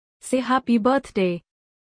say happy birthday.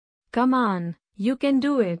 Come on, you can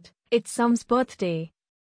do it. It's Um's birthday.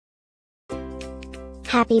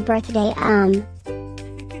 Happy birthday,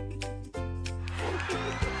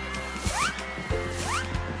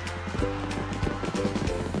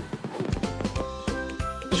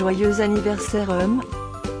 Joyeux anniversaire,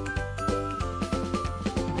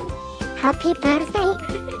 Happy birthday,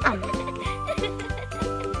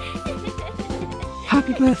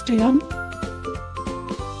 Happy birthday,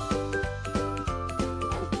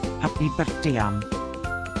 Happy birthday,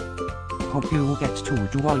 Hope you get to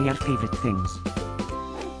do all your favorite things.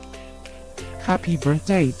 Happy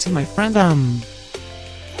birthday to my friend,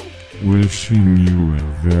 Wishing you a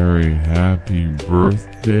very happy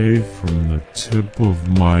birthday from the tip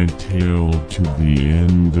of my tail to the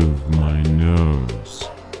end of my nose.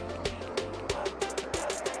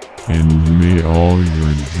 And may all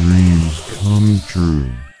your dreams come true.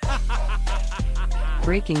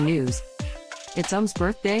 Breaking news. It's Um's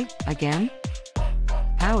birthday, again?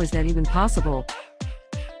 How is that even possible?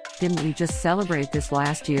 Didn't we just celebrate this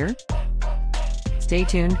last year? Stay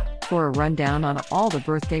tuned for a rundown on all the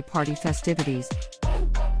birthday party festivities.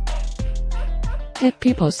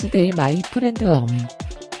 Happy birthday, my friend,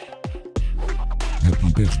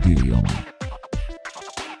 Happy birthday,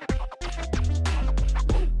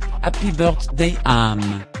 Happy birthday,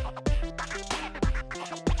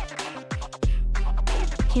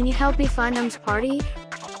 Can you help me find Um's party?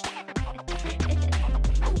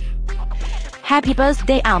 Happy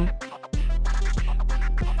birthday,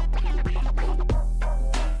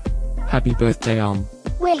 Happy birthday,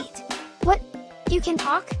 Wait, what? You can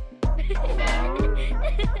talk?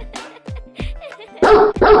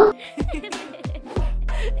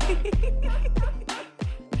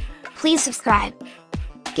 Please subscribe,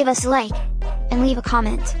 give us a like, and leave a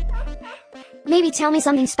comment. Maybe tell me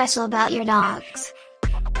something special about your dogs.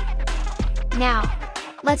 Now,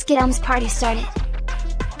 let's get Um's party started.